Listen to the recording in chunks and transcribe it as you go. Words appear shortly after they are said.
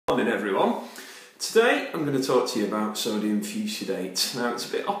Morning everyone. Today I'm going to talk to you about sodium fusidate. Now it's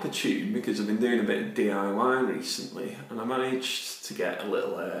a bit opportune because I've been doing a bit of DIY recently and I managed to get a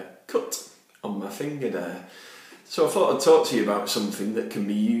little cut on my finger there. So I thought I'd talk to you about something that can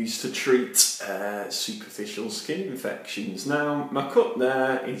be used to treat superficial skin infections. Now my cut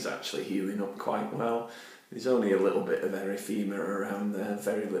there is actually healing up quite well. There's only a little bit of erythema around there,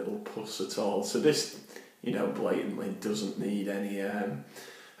 very little pus at all. So this, blatantly doesn't need any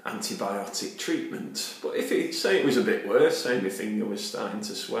antibiotic treatment. But if say it was a bit worse, say my finger was starting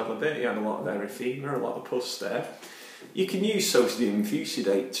to swell a bit, you had a lot of erythema, a lot of pus there, you can use sodium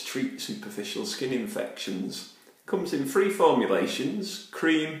fusidate to treat superficial skin infections. It comes in 3 formulations: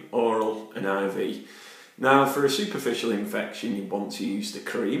 cream, oral and IV. Now for a superficial infection you want to use the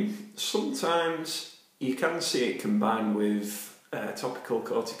cream. Sometimes you can see it combined with topical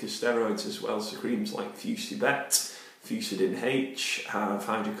corticosteroids as well, so creams like Fusidate, Fusidate H have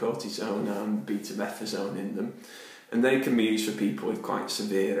hydrocortisone and beta-methazone in them, and they can be used for people with quite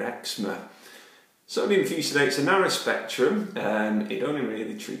severe eczema. Sodium fusidate's a narrow spectrum, it only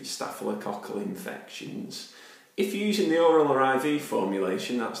really treats staphylococcal infections. If you're using the oral or IV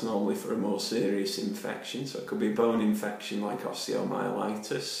formulation, that's normally for a more serious infection, so it could be a bone infection like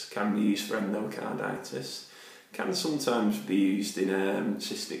osteomyelitis, can be used for endocarditis, can sometimes be used in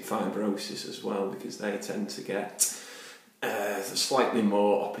cystic fibrosis as well, because they tend to get slightly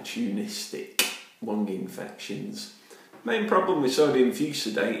more opportunistic lung infections. Main problem with sodium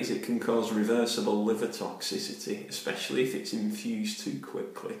fusidate is it can cause reversible liver toxicity, especially if it's infused too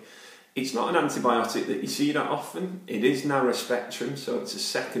quickly. It's not an antibiotic that you see that often. It is narrow spectrum, so it's a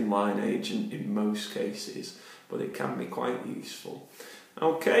second line agent in most cases, but it can be quite useful.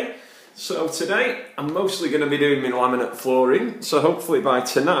 Okay, so today I'm mostly going to be doing my laminate flooring, so hopefully by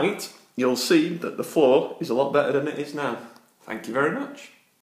tonight you'll see that the floor is a lot better than it is now. Thank you very much.